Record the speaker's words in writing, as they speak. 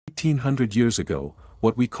1,800 years ago,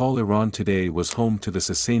 what we call Iran today was home to the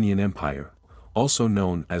Sasanian Empire, also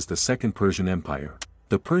known as the Second Persian Empire.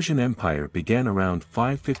 The Persian Empire began around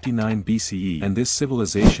 559 BCE, and this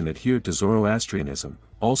civilization adhered to Zoroastrianism,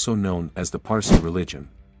 also known as the Parsi religion.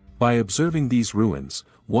 By observing these ruins,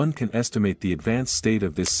 one can estimate the advanced state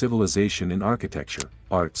of this civilization in architecture,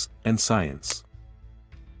 arts, and science.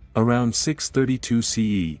 Around 632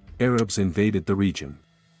 CE, Arabs invaded the region.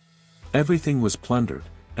 Everything was plundered,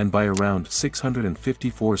 and by around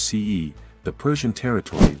 654 CE, the Persian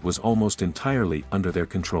territory was almost entirely under their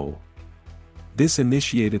control. This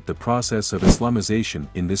initiated the process of Islamization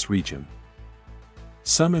in this region.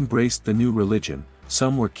 Some embraced the new religion,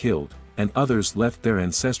 some were killed, and others left their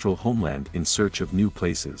ancestral homeland in search of new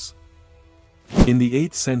places. In the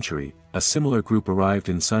 8th century, a similar group arrived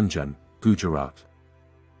in Sunjan, Gujarat,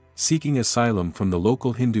 seeking asylum from the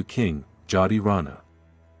local Hindu king, Jadi Rana.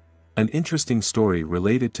 An interesting story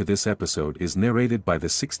related to this episode is narrated by the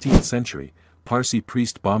 16th century Parsi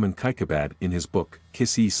priest Baman Kaikabad in his book,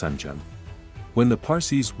 Kisi Sunjan. When the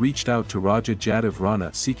Parsis reached out to Raja Jadav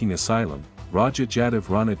Rana seeking asylum, Raja Jadav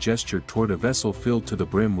Rana gestured toward a vessel filled to the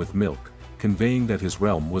brim with milk, conveying that his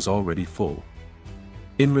realm was already full.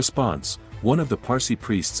 In response, one of the Parsi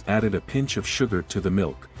priests added a pinch of sugar to the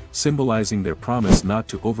milk, symbolizing their promise not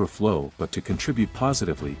to overflow but to contribute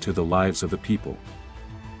positively to the lives of the people.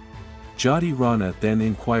 Jadi Rana then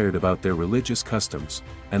inquired about their religious customs,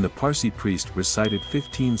 and the Parsi priest recited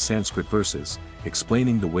 15 Sanskrit verses,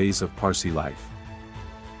 explaining the ways of Parsi life.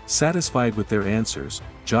 Satisfied with their answers,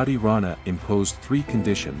 Jadi Rana imposed 3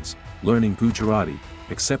 conditions: learning Gujarati,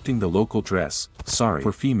 accepting the local dress, sari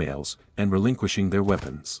for females, and relinquishing their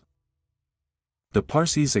weapons. The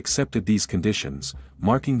Parsis accepted these conditions,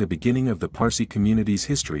 marking the beginning of the Parsi community's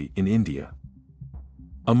history in India.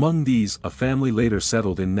 Among these, a family later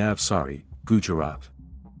settled in Navsari, Gujarat.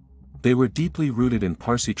 They were deeply rooted in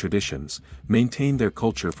Parsi traditions, maintained their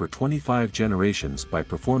culture for 25 generations by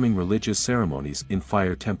performing religious ceremonies in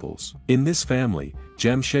fire temples. In this family,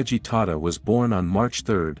 Jamsetjitata was born on March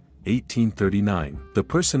 3, 1839, the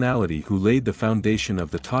personality who laid the foundation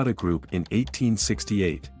of the Tata Group in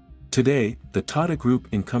 1868. Today, the Tata Group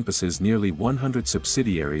encompasses nearly 100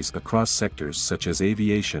 subsidiaries across sectors such as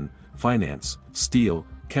aviation, finance, steel,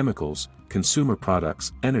 chemicals, consumer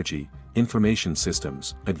products, energy, information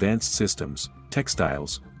systems, advanced systems,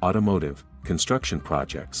 textiles, automotive, construction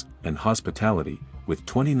projects, and hospitality, with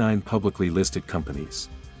 29 publicly listed companies.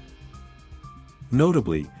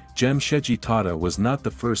 Notably, Jamsetjitata was not the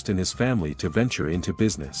first in his family to venture into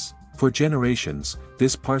business. For generations,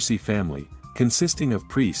 this Parsi family, consisting of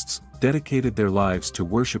priests, dedicated their lives to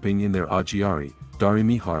worshipping in their Ajiari,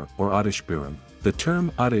 Darimihar or Adishbiram. The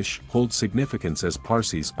term Adish holds significance as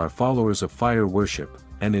Parsis are followers of fire worship,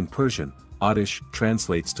 and in Persian, Adish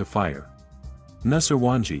translates to fire.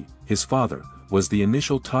 Nusarwanji, his father, was the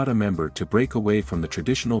initial Tata member to break away from the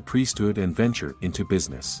traditional priesthood and venture into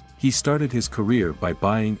business. He started his career by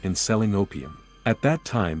buying and selling opium. At that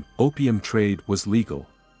time, opium trade was legal.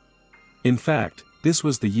 In fact, this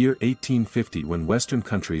was the year 1850 when Western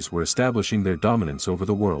countries were establishing their dominance over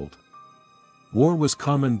the world. War was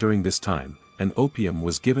common during this time, and opium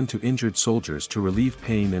was given to injured soldiers to relieve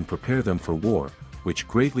pain and prepare them for war, which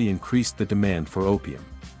greatly increased the demand for opium.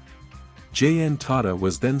 J.N. Tata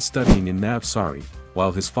was then studying in Navsari,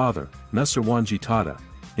 while his father, Nusarwanji Tata,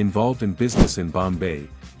 involved in business in Bombay,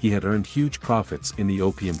 he had earned huge profits in the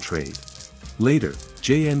opium trade. Later,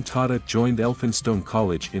 J.N. Tata joined Elphinstone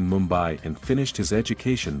College in Mumbai and finished his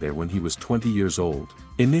education there when he was 20 years old.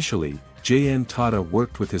 Initially, J.N. Tata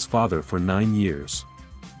worked with his father for 9 years.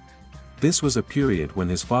 This was a period when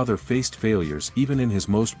his father faced failures even in his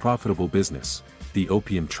most profitable business, the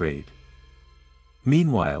opium trade.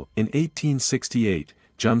 Meanwhile, in 1868,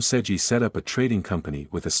 Jamsetji set up a trading company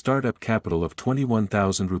with a startup capital of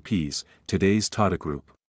 21,000 rupees, today's Tata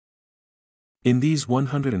Group. In these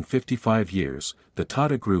 155 years, the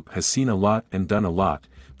Tata Group has seen a lot and done a lot.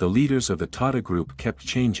 The leaders of the Tata Group kept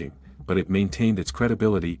changing, but it maintained its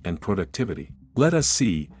credibility and productivity. Let us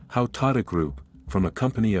see how Tata Group, from a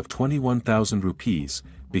company of 21,000 rupees,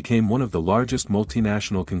 became one of the largest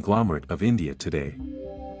multinational conglomerate of India today.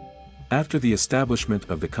 After the establishment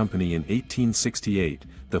of the company in 1868,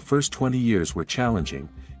 the first 20 years were challenging.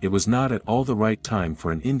 It was not at all the right time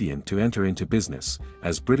for an Indian to enter into business,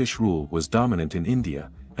 as British rule was dominant in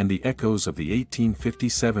India, and the echoes of the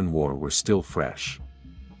 1857 war were still fresh.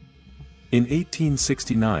 In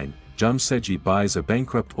 1869, Jamsetji buys a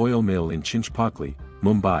bankrupt oil mill in Chinchpakli,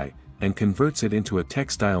 Mumbai, and converts it into a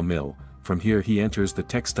textile mill. From here he enters the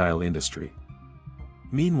textile industry.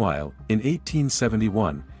 Meanwhile, in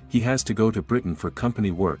 1871, he has to go to Britain for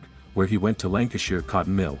company work, where he went to Lancashire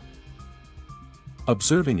Cotton Mill.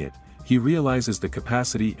 Observing it, he realizes the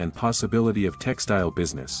capacity and possibility of textile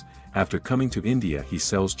business. After coming to India, he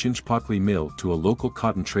sells Chinchpokli mill to a local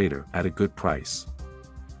cotton trader at a good price.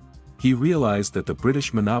 He realized that the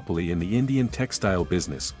British monopoly in the Indian textile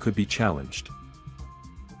business could be challenged.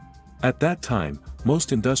 At that time,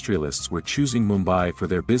 most industrialists were choosing Mumbai for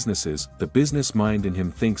their businesses. The business mind in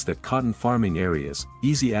him thinks that cotton farming areas,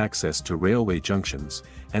 easy access to railway junctions,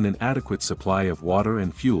 and an adequate supply of water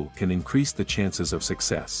and fuel can increase the chances of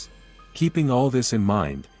success. Keeping all this in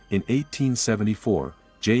mind, in 1874,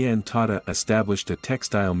 J.N. Tata established a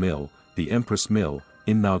textile mill, the Empress Mill,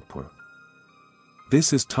 in Nagpur.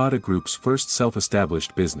 This is Tata Group's first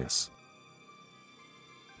self-established business.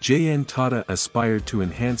 J.N. Tata aspired to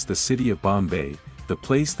enhance the city of Bombay, the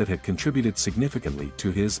place that had contributed significantly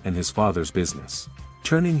to his and his father's business.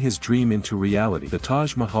 Turning his dream into reality, the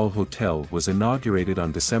Taj Mahal Hotel was inaugurated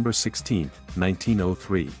on December 16,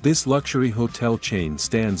 1903. This luxury hotel chain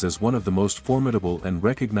stands as one of the most formidable and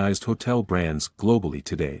recognized hotel brands globally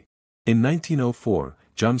today. In 1904,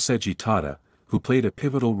 Jamsetjitata, who played a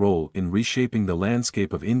pivotal role in reshaping the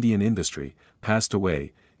landscape of Indian industry, passed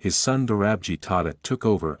away. His son Dorabji Tata took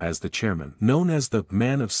over as the chairman. Known as the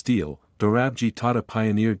Man of Steel, Dorabji Tata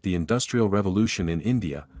pioneered the Industrial Revolution in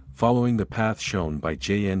India, following the path shown by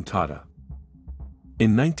J.N. Tata.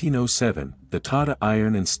 In 1907, the Tata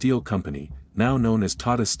Iron and Steel Company, now known as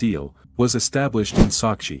Tata Steel, was established in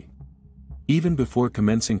Sakshi. Even before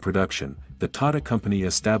commencing production, the Tata Company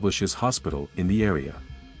establishes hospital in the area.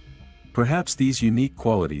 Perhaps these unique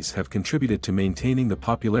qualities have contributed to maintaining the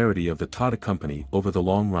popularity of the Tata Company over the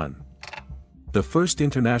long run. The first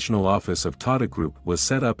international office of Tata Group was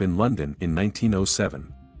set up in London in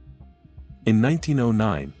 1907. In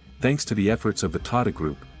 1909, thanks to the efforts of the Tata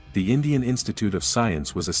Group, the Indian Institute of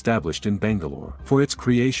Science was established in Bangalore. For its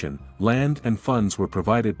creation, land and funds were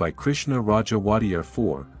provided by Krishna Raja Wadiyar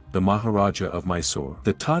IV, the Maharaja of Mysore.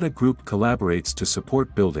 The Tata Group collaborates to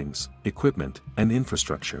support buildings, equipment, and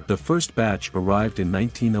infrastructure. The first batch arrived in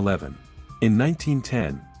 1911. In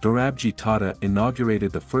 1910, Dorabji Tata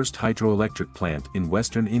inaugurated the first hydroelectric plant in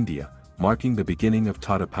western India, marking the beginning of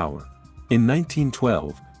Tata Power. In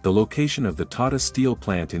 1912, the location of the Tata Steel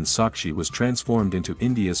plant in Sakshi was transformed into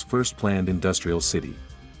India's first planned industrial city.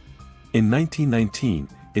 In 1919,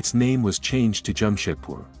 its name was changed to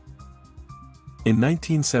Jamshedpur. In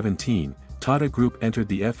 1917, Tata Group entered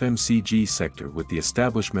the FMCG sector with the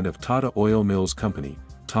establishment of Tata Oil Mills Company,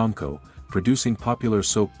 Tomco, producing popular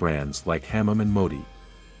soap brands like Hammam and Modi.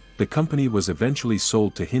 The company was eventually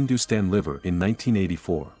sold to Hindustan Liver in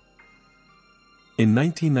 1984. In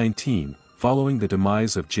 1919, following the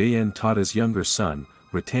demise of J.N. Tata's younger son,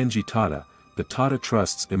 Ratanji Tata, the Tata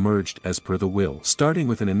Trusts emerged as per the will. Starting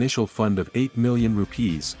with an initial fund of 8 million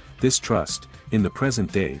rupees, this trust, in the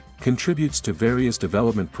present day, contributes to various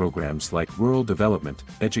development programs like rural development,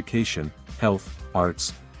 education, health,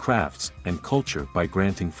 arts, crafts, and culture by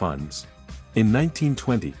granting funds. In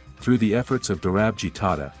 1920, through the efforts of Dorabji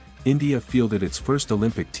Tata, India fielded its first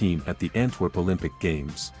Olympic team at the Antwerp Olympic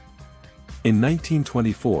Games. In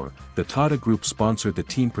 1924, the Tata Group sponsored the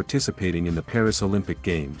team participating in the Paris Olympic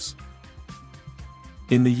Games.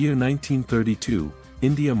 In the year 1932,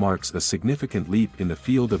 India marks a significant leap in the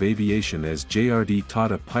field of aviation as JRD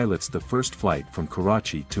Tata pilots the first flight from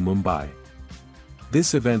Karachi to Mumbai.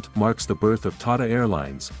 This event marks the birth of Tata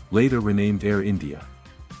Airlines, later renamed Air India.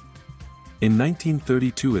 In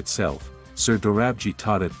 1932 itself, Sir Dorabji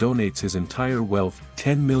Tata donates his entire wealth,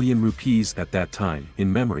 10 million rupees at that time,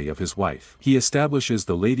 in memory of his wife. He establishes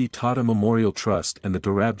the Lady Tata Memorial Trust and the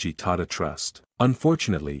Dorabji Tata Trust.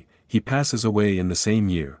 Unfortunately, he passes away in the same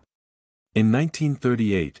year. In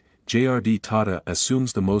 1938, JRD Tata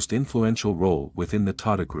assumes the most influential role within the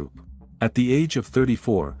Tata Group. At the age of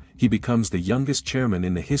 34, he becomes the youngest chairman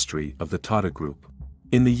in the history of the Tata Group.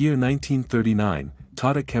 In the year 1939,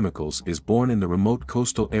 Tata Chemicals is born in the remote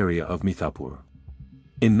coastal area of Mithapur.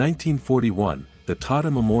 In 1941, the Tata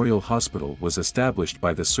Memorial Hospital was established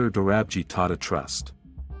by the Sir Dorabji Tata Trust.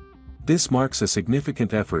 This marks a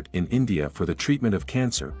significant effort in India for the treatment of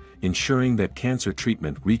cancer, ensuring that cancer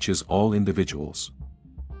treatment reaches all individuals.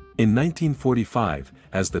 In 1945,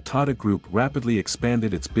 as the Tata Group rapidly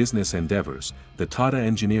expanded its business endeavors, the Tata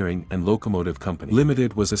Engineering and Locomotive Company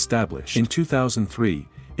Limited was established. In 2003,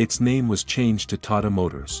 its name was changed to Tata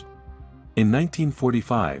Motors. In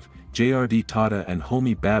 1945, JRD Tata and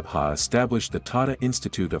Homi Babha established the Tata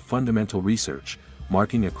Institute of Fundamental Research,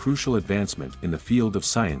 marking a crucial advancement in the field of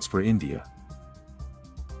science for India.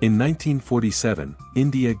 In 1947,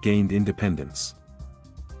 India gained independence.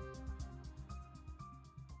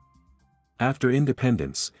 After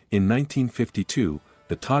independence, in 1952,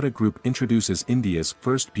 the Tata Group introduces India's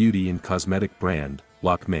first beauty and cosmetic brand,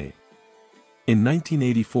 Lakme. In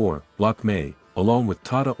 1984, Lakme, along with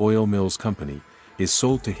Tata Oil Mills Company, is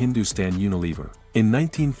sold to Hindustan Unilever. In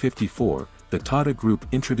 1954, the Tata Group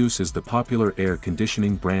introduces the popular air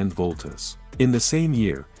conditioning brand Voltas. In the same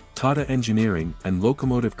year, Tata Engineering and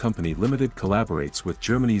Locomotive Company Limited collaborates with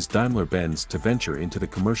Germany's Daimler-Benz to venture into the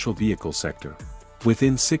commercial vehicle sector.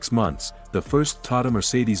 Within 6 months, the first Tata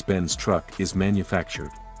Mercedes-Benz truck is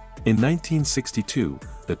manufactured. In 1962,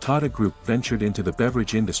 the Tata Group ventured into the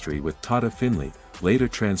beverage industry with Tata Finlay, later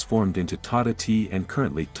transformed into Tata Tea and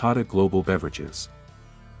currently Tata Global Beverages.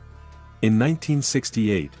 In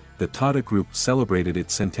 1968, the Tata Group celebrated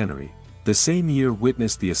its centenary. The same year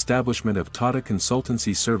witnessed the establishment of Tata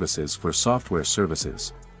Consultancy Services for Software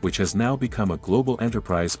Services, which has now become a global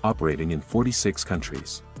enterprise operating in 46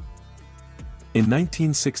 countries. In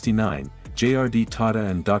 1969, JRD Tata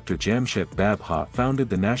and Dr. Jamshed Babha founded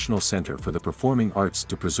the National Centre for the Performing Arts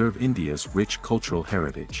to preserve India's rich cultural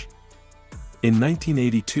heritage. In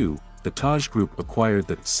 1982, the Taj Group acquired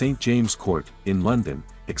the St. James' Court in London,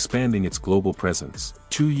 expanding its global presence.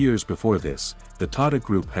 2 years before this, the Tata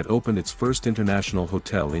Group had opened its first international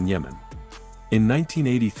hotel in Yemen. In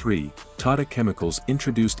 1983, Tata Chemicals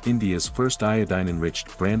introduced India's first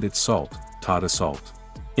iodine-enriched branded salt, Tata Salt.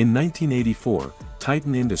 In 1984,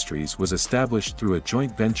 Titan Industries was established through a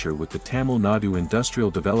joint venture with the Tamil Nadu Industrial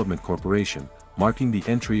Development Corporation, marking the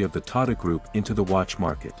entry of the Tata Group into the watch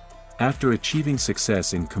market. After achieving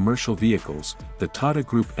success in commercial vehicles, the Tata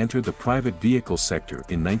Group entered the private vehicle sector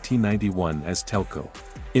in 1991 as Telco.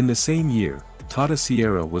 In the same year, Tata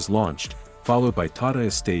Sierra was launched, followed by Tata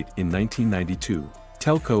Estate in 1992.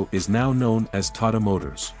 Telco is now known as Tata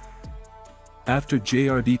Motors. After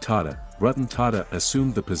JRD Tata, Ratan Tata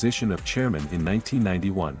assumed the position of chairman in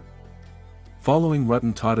 1991. Following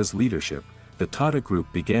Ratan Tata's leadership, the Tata Group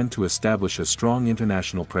began to establish a strong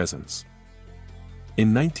international presence.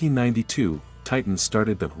 In 1992, Titan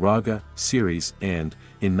started the Raga series and,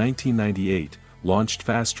 in 1998, launched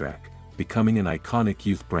Fastrack, becoming an iconic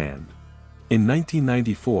youth brand. In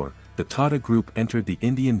 1994, the Tata Group entered the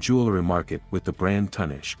Indian jewellery market with the brand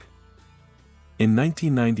Tanishq. In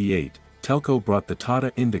 1998, Telco brought the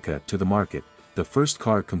Tata Indica to the market, the first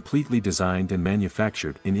car completely designed and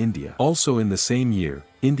manufactured in India. Also in the same year,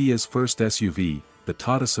 India's first SUV, the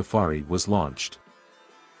Tata Safari, was launched.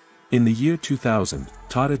 In the year 2000,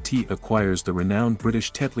 Tata Tea acquires the renowned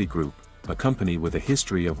British Tetley Group, a company with a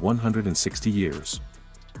history of 160 years.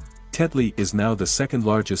 Tetley is now the second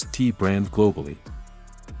largest tea brand globally.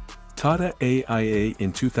 Tata AIA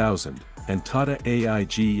in 2000, and Tata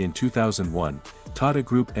AIG in 2001, Tata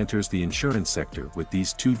Group enters the insurance sector with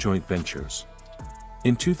these two joint ventures.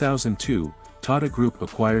 In 2002, Tata Group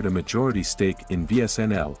acquired a majority stake in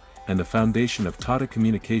BSNL, and the foundation of Tata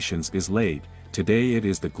Communications is laid. Today it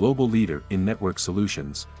is the global leader in network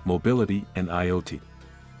solutions, mobility and IoT.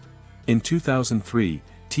 In 2003,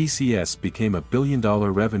 TCS became a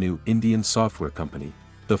billion-dollar revenue Indian software company.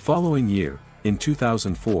 The following year, in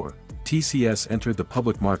 2004, TCS entered the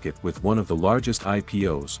public market with one of the largest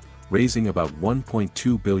IPOs, raising about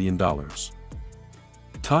 $1.2 billion.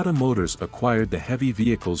 Tata Motors acquired the heavy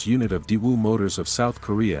vehicles unit of Daewoo Motors of South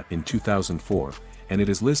Korea in 2004, and it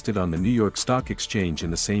is listed on the New York Stock Exchange in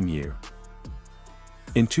the same year.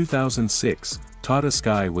 In 2006, Tata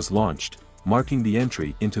Sky was launched, marking the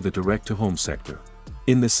entry into the direct-to-home sector.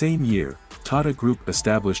 In the same year, Tata Group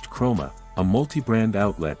established Chroma, a multi-brand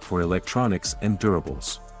outlet for electronics and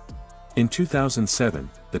durables. In 2007,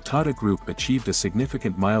 the Tata Group achieved a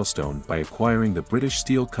significant milestone by acquiring the British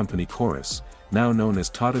steel company Corus, now known as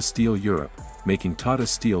Tata Steel Europe, making Tata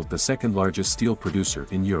Steel the second-largest steel producer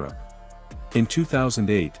in Europe. In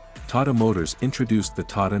 2008, Tata Motors introduced the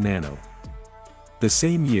Tata Nano. The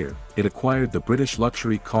same year, it acquired the British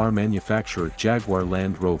luxury car manufacturer Jaguar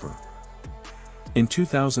Land Rover. In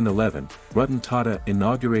 2011, Ratan Tata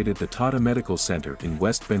inaugurated the Tata Medical Center in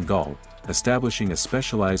West Bengal, establishing a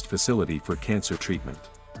specialized facility for cancer treatment.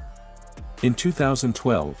 In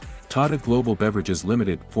 2012, Tata Global Beverages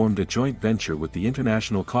Limited formed a joint venture with the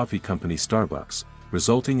international coffee company Starbucks,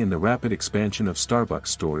 resulting in the rapid expansion of Starbucks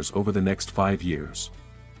stores over the next 5 years.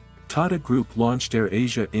 Tata Group launched Air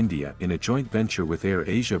Asia India in a joint venture with Air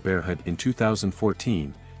Asia Berhad in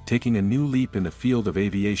 2014, taking a new leap in the field of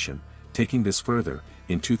aviation. Taking this further,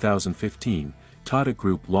 in 2015, Tata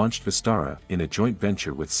Group launched Vistara in a joint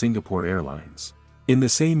venture with Singapore Airlines. In the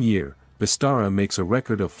same year, Vistara makes a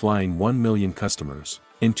record of flying 1 million customers.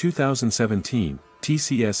 In 2017,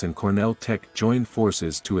 TCS and Cornell Tech joined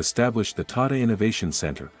forces to establish the Tata Innovation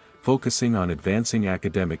Center, focusing on advancing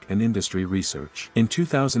academic and industry research. In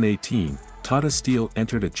 2018, Tata Steel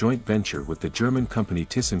entered a joint venture with the German company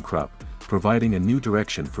ThyssenKrupp, providing a new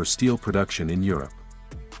direction for steel production in Europe.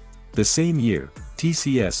 The same year,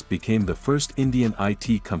 TCS became the first Indian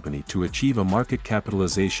IT company to achieve a market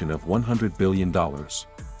capitalization of $100 billion.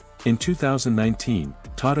 In 2019,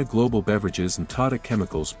 Tata Global Beverages and Tata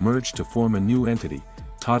Chemicals merged to form a new entity,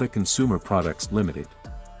 Tata Consumer Products Limited.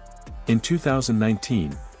 In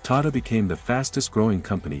 2019, Tata became the fastest-growing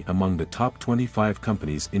company among the top 25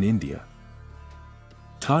 companies in India.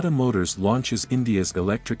 Tata Motors launches India's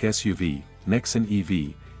electric SUV, Nexon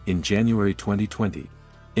EV, in January 2020.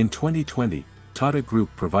 In 2020, Tata Group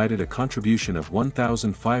provided a contribution of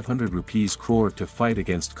 1,500 rupees crore to fight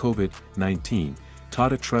against COVID-19.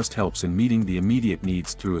 Tata Trust helps in meeting the immediate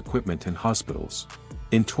needs through equipment and hospitals.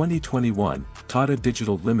 In 2021, Tata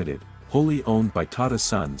Digital Limited, wholly owned by Tata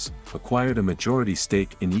Sons, acquired a majority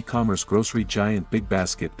stake in e-commerce grocery giant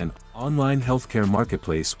BigBasket and online healthcare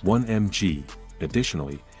marketplace 1mg.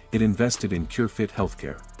 Additionally, it invested in CureFit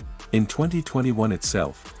Healthcare. In 2021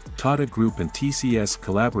 itself, Tata Group and TCS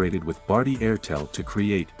collaborated with Bharti Airtel to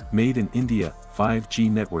create Made in India 5G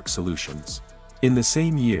network solutions. In the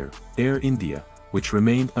same year, Air India, which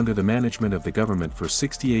remained under the management of the government for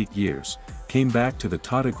 68 years, came back to the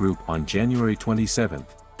Tata Group on January 27,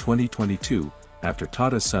 2022, after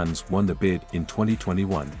Tata Sons won the bid in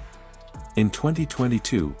 2021. In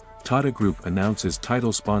 2022, Tata Group announces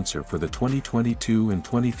title sponsor for the 2022 and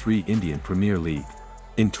 23 Indian Premier League.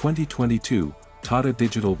 In 2022, Tata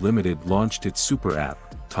Digital Limited launched its super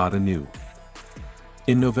app, Tata Neu.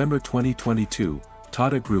 In November 2022,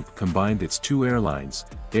 Tata Group combined its two airlines,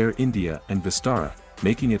 Air India and Vistara,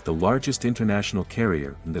 making it the largest international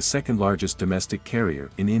carrier and the second largest domestic carrier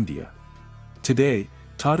in India. Today,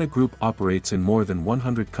 Tata Group operates in more than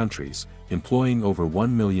 100 countries, employing over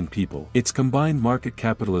 1 million people. Its combined market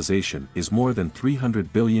capitalization is more than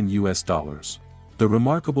 $300 billion. The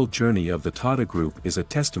remarkable journey of the Tata Group is a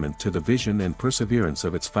testament to the vision and perseverance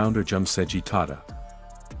of its founder Jamsetjitata.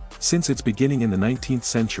 Since its beginning in the 19th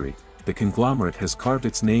century, the conglomerate has carved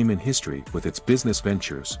its name in history with its business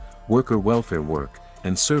ventures, worker welfare work,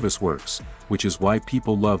 and service works, which is why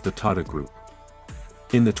people love the Tata Group.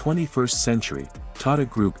 In the 21st century, Tata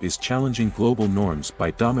Group is challenging global norms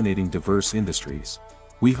by dominating diverse industries.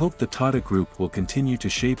 We hope the Tata Group will continue to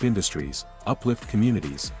shape industries, uplift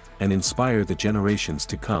communities, and inspire the generations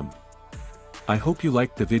to come. I hope you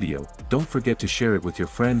liked the video. Don't forget to share it with your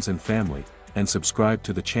friends and family, and subscribe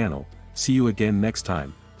to the channel. See you again next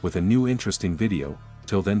time, with a new interesting video.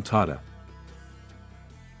 Till then, Tata.